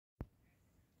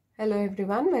Hello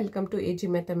everyone, welcome to AG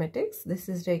Mathematics. This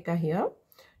is Rekha here.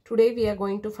 Today we are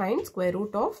going to find square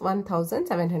root of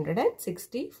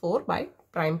 1764 by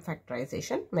prime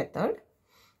factorization method.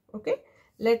 Okay,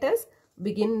 let us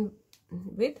begin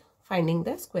with finding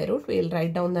the square root. We will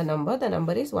write down the number. The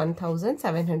number is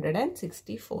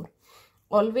 1764.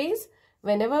 Always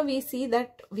whenever we see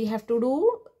that we have to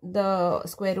do the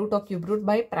square root or cube root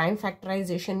by prime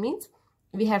factorization, means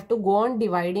we have to go on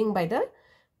dividing by the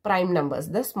prime numbers.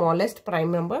 The smallest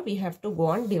prime number we have to go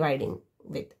on dividing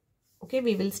with. Okay,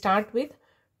 we will start with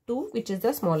 2, which is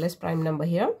the smallest prime number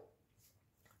here.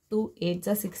 2 8s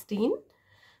are 16.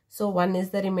 So 1 is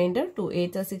the remainder. 2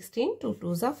 8s are 16. 2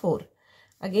 2s are 4.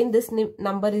 Again, this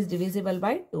number is divisible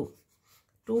by 2.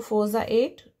 2 4s are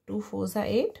 8. 2 4s are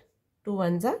 8. 2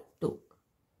 1s are 2.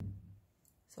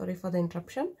 Sorry for the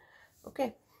interruption.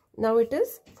 Okay, now it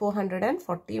is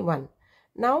 441.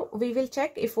 Now we will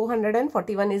check if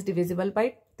 441 is divisible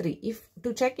by 3.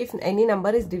 To check if any number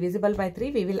is divisible by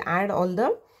 3, we will add all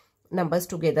the numbers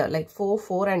together, like 4,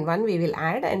 4 and 1 we will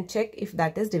add and check if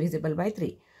that is divisible by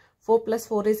 3. 4 plus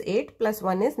 4 is 8 plus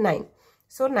 1 is 9.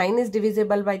 So 9 is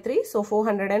divisible by 3. So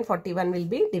 441 will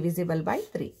be divisible by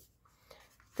 3.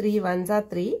 3 1s are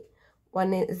 3.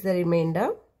 1 is the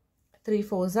remainder. 3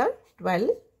 4s are 12.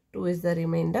 2 is the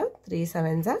remainder. 3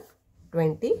 7s are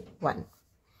 21.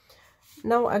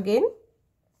 Now again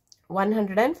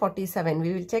 147,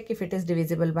 we will check if it is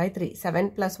divisible by 3.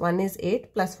 7 plus 1 is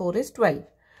 8 plus 4 is 12.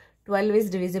 12 is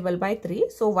divisible by 3.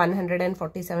 So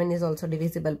 147 is also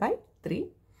divisible by 3.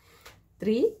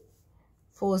 3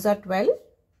 4s are 12.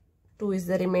 2 is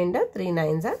the remainder. 3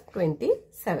 9s are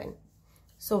 27.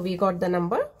 So we got the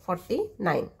number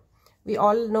 49. We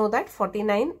all know that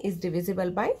 49 is divisible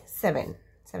by 7.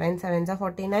 7 7s are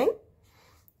 49.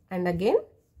 And again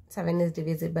 7 is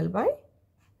divisible by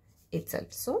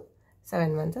itself. So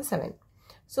 7 1s are 7.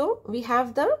 So we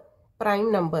have the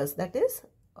prime numbers, that is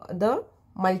the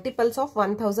multiples of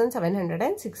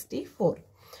 1764.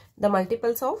 The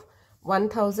multiples of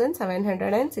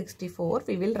 1764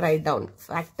 we will write down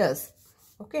factors.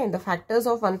 Okay, and the factors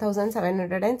of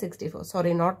 1764,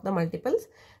 sorry, not the multiples,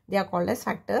 they are called as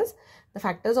factors. The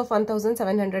factors of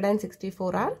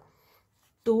 1764 are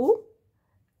 2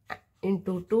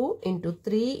 into 2 into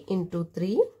 3 into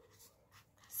 3,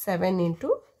 7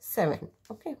 into 7.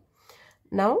 Okay,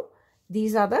 now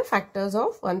these are the factors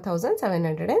of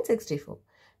 1764.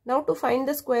 Now to find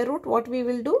the square root, what we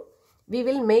will do, we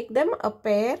will make them a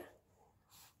pair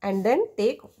and then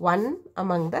take one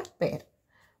among the pair.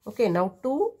 Okay, now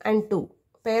 2 and 2,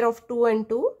 pair of 2 and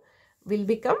 2 will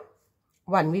become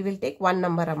 1. We will take one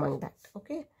number among that.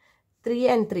 Okay, 3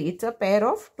 and 3, it's a pair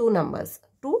of two numbers,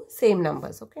 two same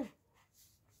numbers. Okay,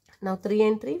 now 3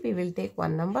 and 3 we will take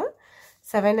one number.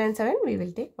 7 and 7 we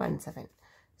will take 1 7.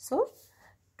 So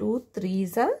 2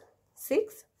 3s are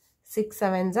 6. 6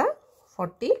 7s are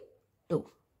 42.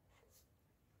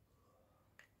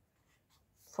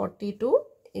 42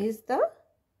 is the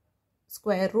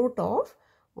square root of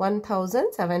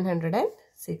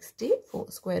 1764.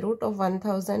 Square root of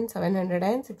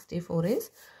 1764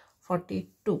 is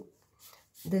 42.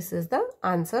 This is the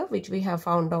answer which we have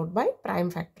found out by prime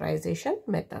factorization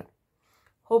method.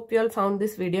 Hope you all found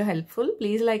this video helpful.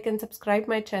 Please like and subscribe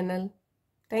my channel.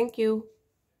 Thank you.